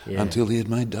see it until he had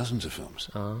made dozens of films.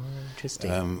 Oh,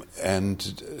 interesting.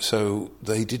 And so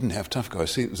they didn't have tough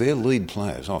guys. See, their lead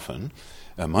players often,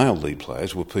 male lead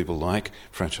players, were people like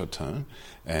Franchot Tone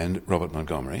and Robert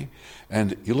Montgomery.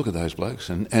 And you look at those blokes,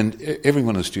 and every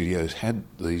one of the studios had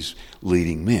these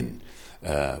leading men.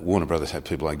 Warner Brothers had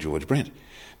people like George Brent.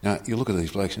 Now, you look at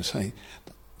these blokes and say,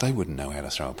 they wouldn't know how to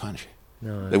throw a punch.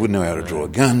 No, they wouldn't know how to draw a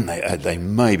gun. They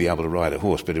may be able to ride a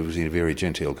horse, but it was in a very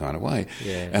genteel kind of way.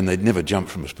 Yeah. And they'd never jump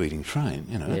from a speeding train,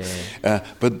 Yeah.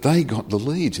 But they got the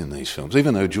leads in these films,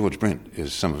 even though George Brent,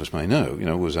 as some of us may know,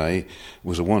 was a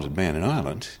wanted man in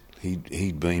Ireland.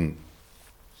 He'd been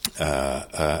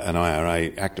an IRA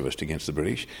activist against the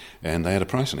British, and they had a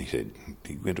price on his head.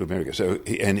 He went to America. So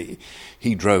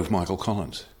he drove Michael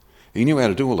Collins. He knew how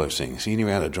to do all those things. He knew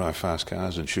how to drive fast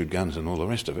cars and shoot guns and all the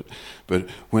rest of it. But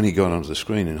when he got onto the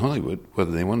screen in Hollywood,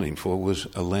 what they wanted him for was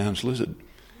a lounge lizard.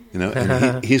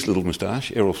 And his little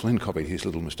moustache, Errol Flynn copied his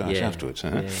little moustache afterwards.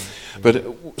 Yeah.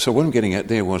 But so what I'm getting at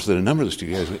there was that a number of the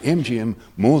studios, MGM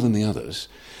more than the others,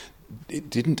 it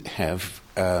didn't have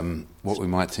what we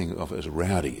might think of as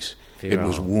rowdies. It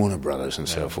was Warner Brothers and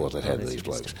so forth that had these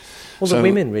blokes. Well, the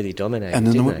women really dominated,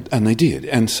 didn't they? And they did.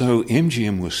 And so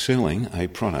MGM was selling a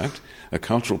product, a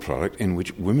cultural product, in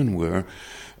which women were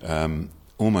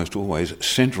almost always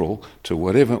central to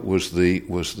whatever was the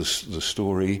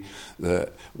story,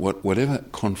 whatever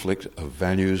conflict of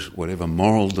values, whatever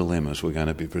moral dilemmas were going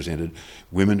to be presented,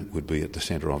 women would be at the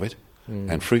centre of it,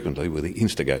 and frequently were the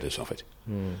instigators of it.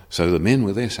 So the men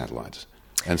were their satellites.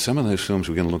 And some of those films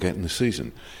we're going to look at in the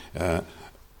season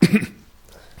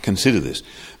consider this.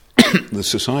 The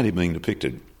society being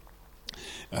depicted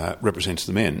represents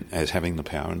the men as having the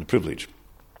power and the privilege.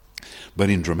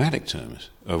 But in dramatic terms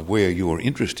of where your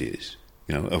interest is,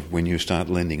 of when you start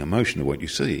lending emotion to what you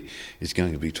see, it's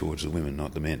going to be towards the women,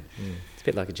 not the men. It's a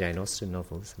bit like a Jane Austen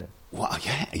novel, isn't it? Well,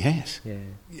 yes.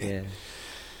 Yeah.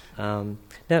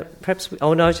 Now, perhaps... I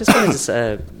was just going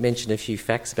to mention a few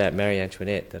facts about Marie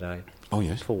Antoinette that I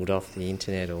pulled off the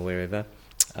internet or wherever.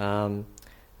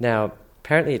 Now,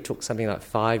 apparently it took something like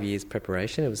 5 years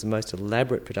preparation. It was the most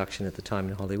elaborate production at the time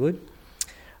in Hollywood.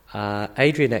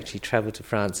 Adrian actually travelled to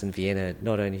France and Vienna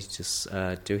not only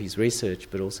to do his research,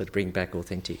 but also to bring back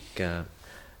authentic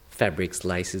fabrics,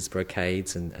 laces,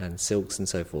 brocades and silks and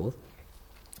so forth.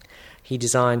 He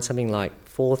designed something like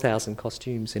 4,000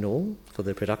 costumes in all for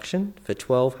the production, for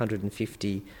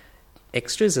 1,250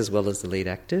 extras as well as the lead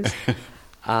actors.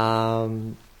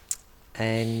 And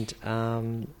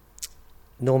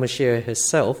Norma Shearer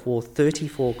herself wore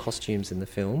 34 costumes in the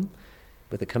film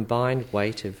with a combined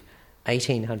weight of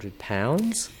 1,800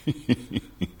 pounds.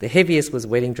 The heaviest was a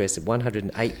wedding dress at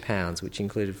 108 pounds, which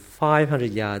included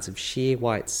 500 yards of sheer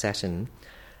white satin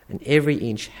and every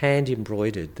inch hand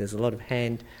embroidered. There's a lot of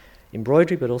hand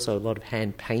embroidery, but also a lot of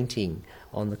hand painting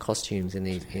on the costumes in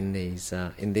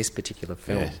this particular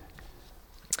film.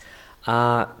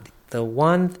 Yes. The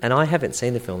one, and I haven't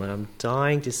seen the film, and I'm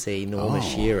dying to see Norma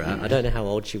Shearer. I don't know how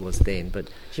old she was then, but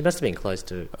she must have been close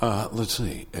to let's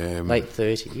see, late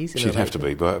 30s. She'd have to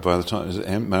be by the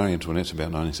time Marie Antoinette's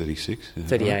about 1936.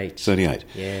 38. 38.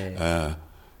 Yeah.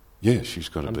 Yeah, she's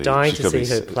got to be. I'm dying to see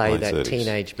her late play that 30s.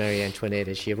 teenage Marie Antoinette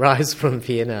as she arrives from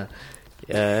Vienna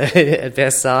at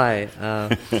Versailles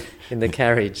in the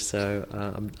carriage. So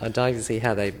I'm dying to see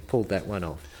how they pulled that one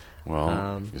off.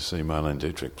 Well, you see Marlene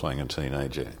Dietrich playing a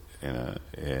teenager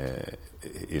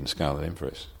in Scarlet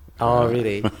Empress. Oh,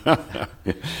 really?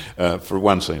 For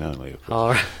one scene only, of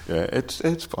course. Oh. Yeah,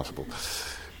 it's possible.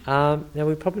 Now,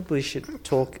 we probably should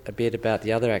talk a bit about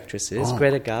the other actresses.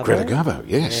 Greta Garbo. Greta Garbo,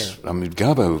 yes. Yeah. I mean,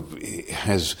 Garbo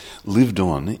has lived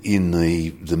on in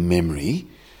the memory,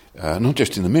 not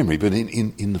just in the memory, but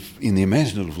in the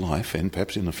imaginative life and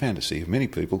perhaps in the fantasy of many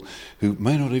people who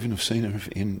may not even have seen her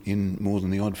in more than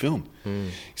the odd film.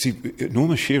 See,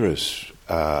 Norma Shearer's,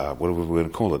 what are we going to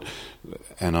call it?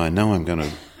 And I know I'm going to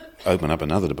open up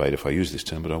another debate if I use this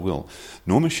term, but I will.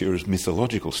 Norma Shearer's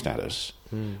mythological status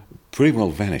pretty well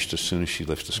vanished as soon as she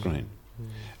left the screen.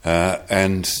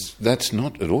 And that's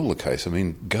not at all the case. I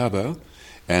mean, Garbo,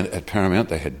 and at Paramount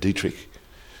they had Dietrich,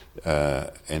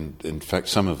 and in fact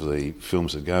some of the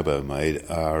films that Garbo made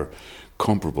are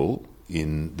comparable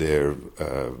in their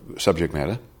subject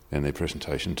matter and their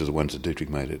presentation to the ones that Dietrich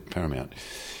made at Paramount.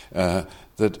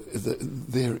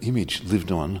 Their image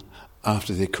lived on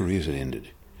after their careers had ended.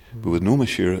 But with Norma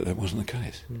Shearer, that wasn't the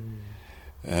case.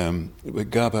 But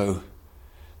Garbo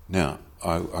Now,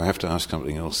 I have to ask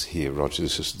something else here, Roger.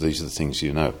 These are the things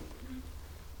you know.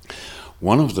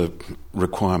 One of the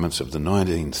requirements of the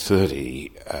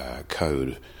 1930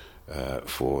 code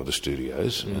for the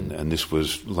studios, and this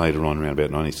was later on around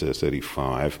about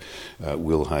 1935,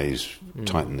 Will Hayes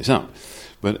tightened this up.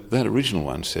 But that original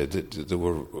one said that there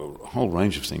were a whole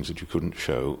range of things that you couldn't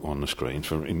show on the screen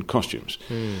in costumes.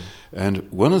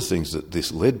 And one of the things that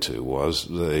this led to was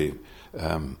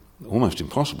almost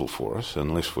impossible for us,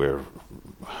 unless we're,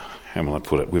 how will I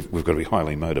put it, we've got to be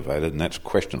highly motivated, and that's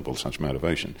questionable, such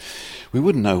motivation. We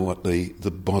wouldn't know what the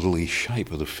bodily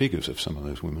shape of the figures of some of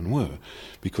those women were,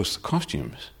 because the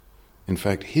costumes, in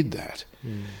fact, hid that.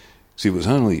 See, it was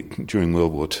only during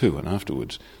World War II and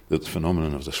afterwards that the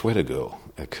phenomenon of the sweater girl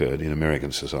occurred in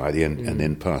American society and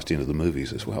then passed into the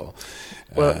movies as well.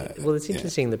 Well, it's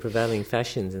interesting, the prevailing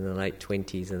fashions in the late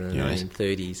 20s and the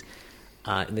 1930s.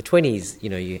 In the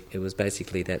 20s, it was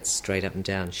basically that straight up and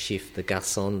down shift, the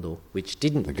garçon look, which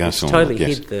totally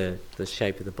hid the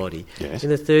shape of the body. Yes. In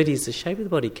the 30s, the shape of the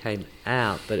body came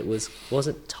out, but it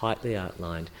wasn't tightly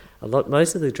outlined.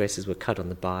 Most of the dresses were cut on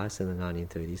the bias in the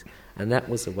 1930s, and that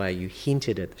was the way you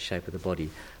hinted at the shape of the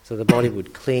body. So the body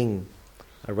would cling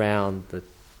around the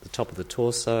top of the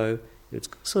torso, it would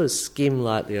sort of skim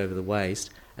lightly over the waist,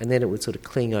 and then it would sort of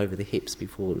cling over the hips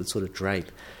before it would sort of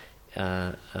drape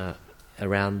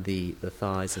around the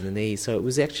thighs and the knees. So it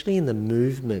was actually in the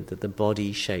movement that the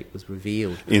body shape was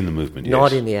revealed. In the movement, yes.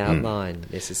 Not in the outline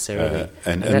necessarily.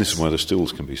 And this is why the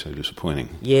stills can be so disappointing.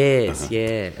 Yes,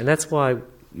 yeah. And that's why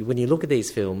when you look at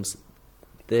these films,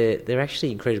 they're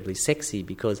actually incredibly sexy,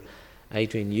 because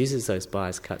Adrian uses those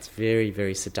bias cuts very,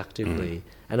 very seductively.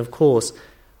 And of course,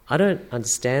 I don't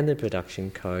understand the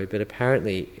production code, but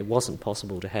apparently it wasn't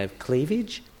possible to have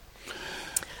cleavage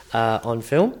on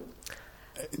film.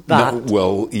 But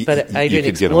Adrian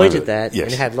exploited that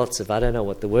and had lots of, I don't know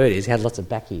what the word is, he had lots of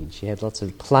backage, he had lots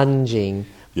of plunging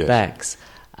backs.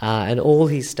 And all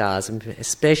his stars, and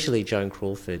especially Joan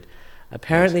Crawford,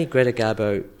 apparently Greta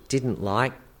Garbo didn't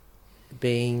like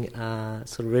being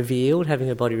sort of revealed, having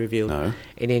her body revealed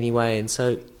in any way, and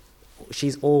so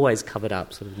she's always covered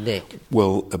up, sort of neck.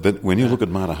 Well, but when you look at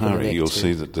Mata Hari, you'll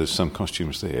see that there's some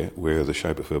costumes there where the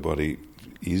shape of her body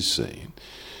is seen.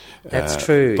 That's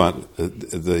true. But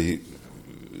the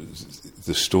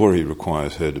story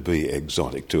requires her to be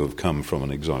exotic, to have come from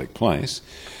an exotic place,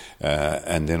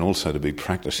 and then also to be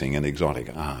practising an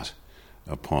exotic art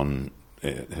upon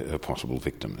her possible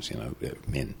victims,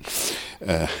 men.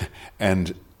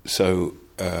 And so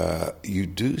you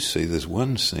do see, there's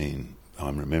one scene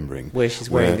I'm remembering where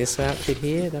she's wearing this outfit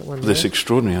here, that one. This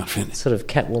extraordinary outfit, sort of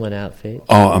Catwoman outfit.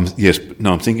 Oh, yes.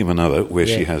 No, I'm thinking of another where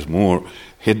she has more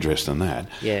headdress than that.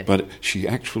 Yeah. But she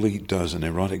actually does an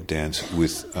erotic dance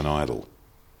with an idol.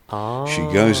 Oh, she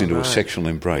goes into a sexual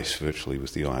embrace virtually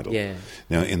with the idol. Yeah.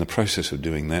 Now, in the process of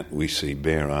doing that, we see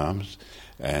bare arms,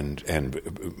 and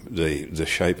the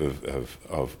shape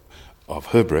of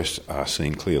her breasts are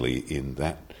seen clearly in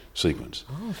that sequence.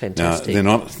 Oh, fantastic!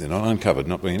 Now they're not uncovered,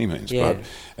 not by any means. Yeah.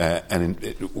 But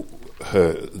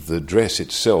the dress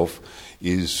itself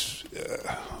is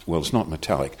it's not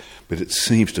metallic, but it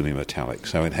seems to be metallic.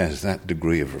 So it has that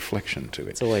degree of reflection to it.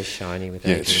 It's always shiny with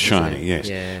it's shiny. Yes.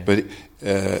 Yeah. But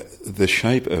the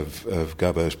shape of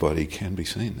Garbo's body can be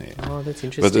seen there. Oh, that's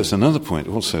interesting. But there's another point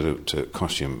also to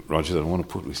costume, Roger, that I want to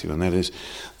put with you, and that is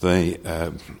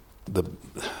the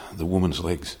woman's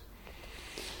legs.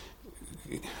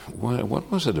 What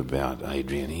was it about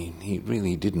Adrian? He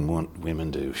really didn't want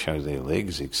women to show their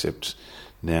legs, except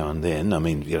now and then. I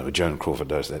mean, Joan Crawford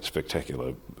does that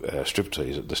spectacular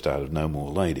striptease at the start of No More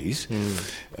Ladies,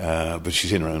 but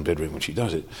she's in her own bedroom when she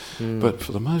does it. But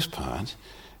for the most part,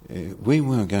 we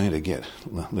weren't going to get,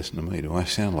 listen to me, do I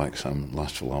sound like some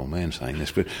lustful old man saying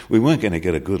this, but we weren't going to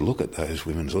get a good look at those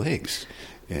women's legs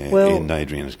in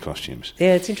Adrian's costumes.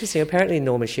 Yeah, it's interesting. Apparently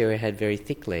Norma Shearer had very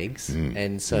thick legs,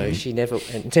 and so she never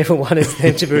wanted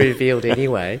them to be revealed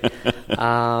anyway.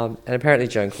 And apparently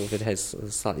Joan Crawford has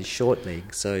slightly short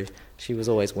legs, so she was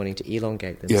always wanting to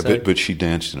elongate them. Yeah, but she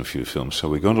danced in a few films, so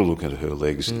we're going to look at her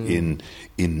legs in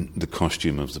the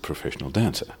costume of the professional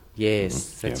dancer.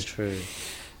 Yes, that's true.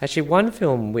 Actually, one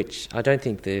film which I don't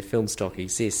think the film stock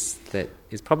exists, that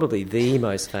is probably the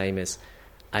most famous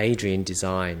Adrian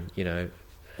design,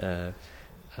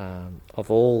 of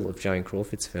all of Joan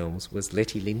Crawford's films, was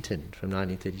Letty Linton from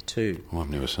 1932. Oh, I've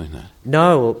never seen that.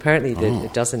 No, apparently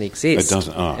it doesn't exist. It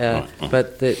doesn't? Right.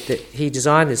 But he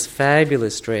designed this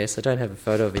fabulous dress, I don't have a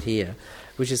photo of it here,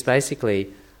 which is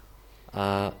basically,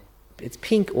 it's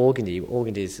pink organdy.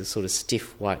 Organdy is a sort of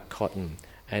stiff white cotton,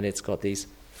 and it's got these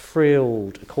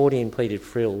frilled, accordion-pleated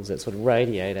frills that sort of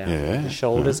radiate out the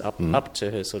shoulders up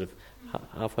to her sort of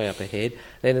halfway up her head.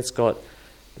 Then it's got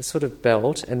the sort of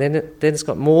belt, and then it's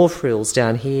got more frills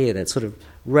down here that sort of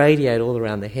radiate all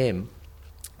around the hem.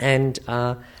 And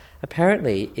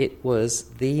apparently it was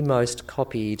the most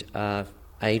copied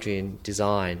Adrian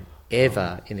design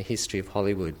ever in the history of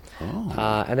Hollywood.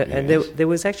 And there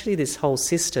was actually this whole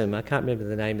system, I can't remember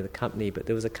the name of the company, but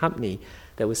there was a company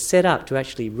that was set up to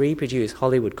actually reproduce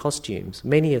Hollywood costumes,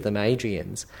 many of them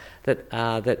Adrians,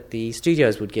 that the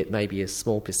studios would get maybe a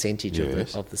small percentage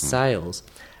of the sales.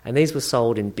 And these were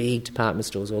sold in big department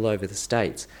stores all over the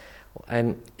States,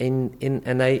 and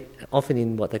they often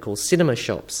in what they call cinema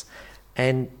shops.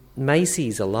 And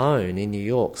Macy's alone in New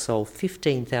York sold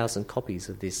 15,000 copies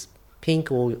of this pink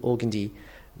organdy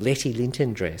Letty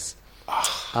Linton dress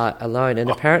alone.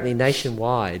 And apparently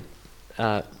nationwide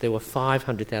there were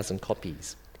 500,000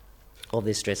 copies of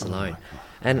this dress alone.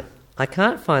 And I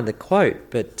can't find the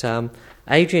quote, but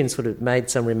Adrian sort of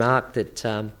made some remark that...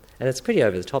 and it's pretty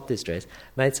over the top, this dress,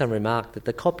 made some remark that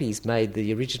the copies made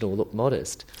the original look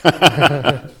modest.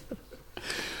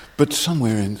 But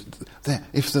somewhere in there,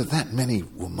 if that many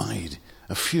were made,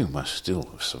 a few must still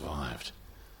have survived.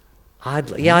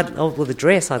 The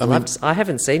dress, I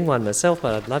haven't seen one myself,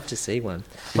 but I'd love to see one.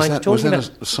 Was that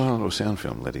a silent or sound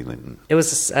film, Letty Linton? It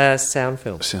was a sound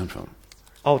film. Sound film.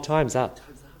 Oh, time's up.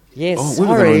 Yes,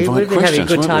 sorry. We've been having a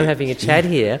good time having a chat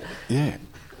here. Yeah.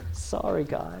 Sorry,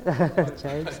 guys.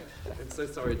 James. I'm so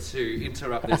sorry to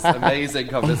interrupt this amazing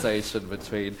conversation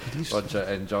between Roger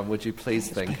and John. Would you please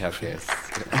thank our guests?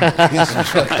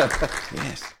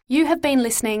 Yes. You have been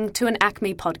listening to an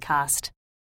ACME podcast.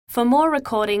 For more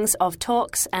recordings of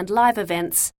talks and live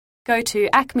events, go to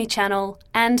ACME Channel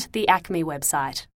and the ACME website.